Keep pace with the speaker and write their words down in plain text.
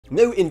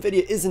No,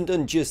 Nvidia isn't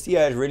done just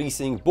yet,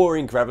 releasing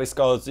boring graphics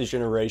cards this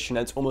generation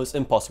that's almost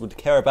impossible to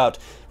care about,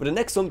 with the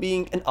next one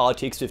being an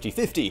RTX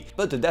 5050,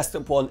 but the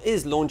desktop one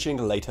is launching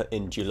later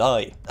in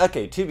July.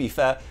 Okay, to be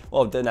fair,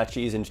 well, there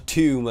actually isn't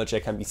too much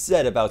that can be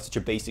said about such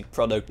a basic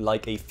product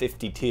like a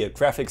 50 tier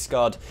graphics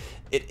card.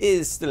 It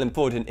is still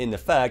important in the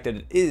fact that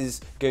it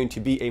is going to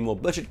be a more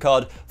budget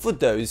card for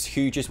those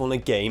who just want a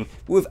game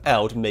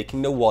without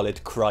making the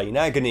wallet cry in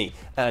agony,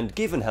 and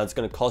given how it's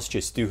going to cost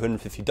just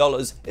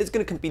 $250, it's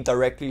going to compete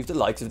directly with the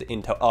likes of the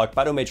Intel Arc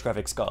Battlemage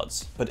graphics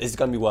cards. But is it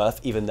going to be worth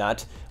even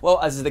that? Well,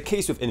 as is the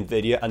case with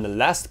Nvidia and the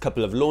last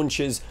couple of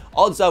launches,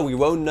 odds are we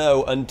won't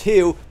know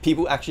until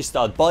people actually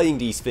start buying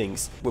these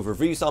things, with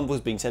review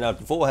samples being sent out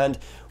beforehand,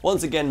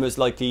 once again most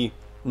likely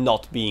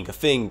not being a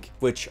thing,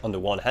 which on the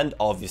one hand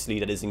obviously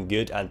that isn't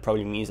good and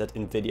probably means that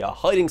Nvidia are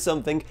hiding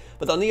something,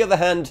 but on the other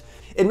hand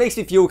it makes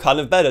me feel kind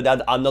of better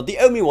that I'm not the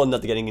only one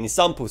not getting any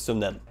samples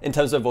from them. In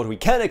terms of what we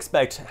can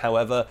expect,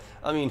 however,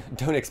 I mean,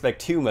 don't expect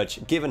too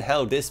much, given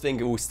how this thing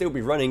will still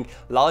be running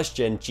last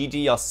gen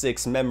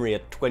GDDR6 memory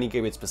at 20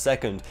 gigabits per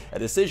second, a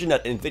decision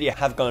that Nvidia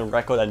have gone on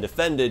record and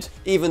defended,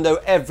 even though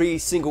every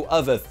single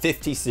other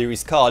 50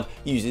 series card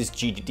uses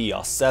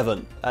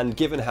GDDR7. And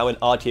given how an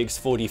RTX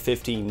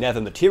 4050 never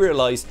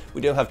materialized,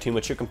 we don't have too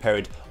much to compare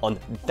it on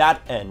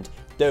that end,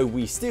 though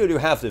we still do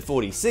have the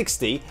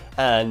 4060,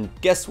 and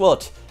guess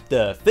what?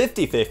 The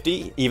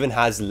 5050 even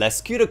has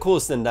less CUDA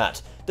cores than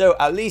that, though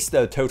at least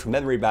the total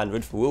memory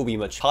bandwidth will be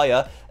much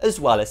higher, as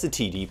well as the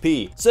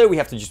TDP. So we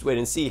have to just wait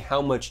and see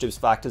how much those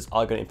factors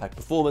are going to impact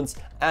performance,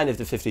 and if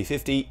the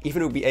 5050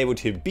 even will be able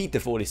to beat the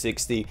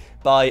 4060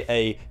 by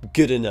a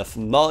good enough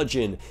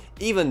margin.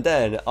 Even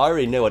then, I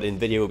already know what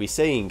Nvidia will be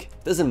saying.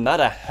 Doesn't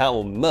matter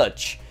how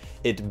much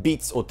it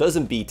beats or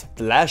doesn't beat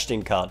the last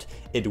gen card,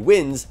 it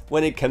wins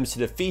when it comes to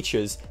the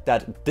features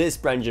that this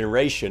brand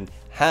generation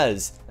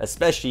has,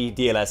 especially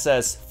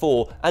DLSS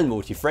 4 and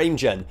multi-frame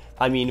gen.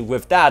 I mean,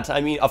 with that, I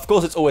mean, of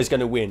course it's always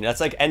going to win.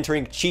 That's like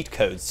entering cheat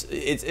codes.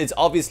 It's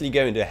obviously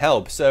going to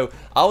help. So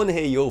I want to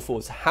hear your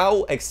thoughts.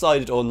 How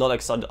excited or not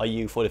excited are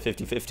you for the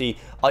 5050?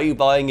 Are you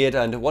buying it,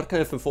 and what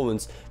kind of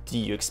performance do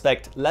you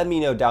expect? Let me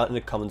know down in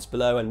the comments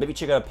below, and maybe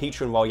check out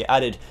Patreon while you're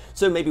at it,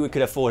 so maybe we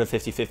could afford a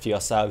 5050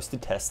 ourselves to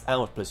test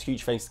out. Plus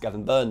huge thanks to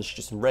Gavin Burns,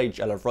 Justin Rage,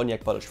 Ella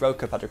Ronyak, Bala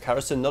Shroka, Patrick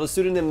Harrison, Not a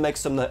Pseudonym, Meg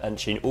Sumner, and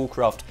Shane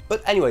Allcraft.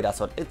 But anyway,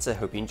 that's what it's. I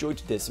hope you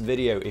enjoyed this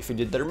video. If you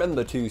did, then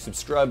remember to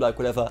subscribe, like,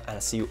 whatever, and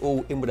I'll see you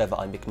all in whatever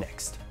I make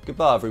next.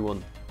 Goodbye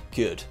everyone.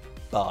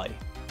 Goodbye.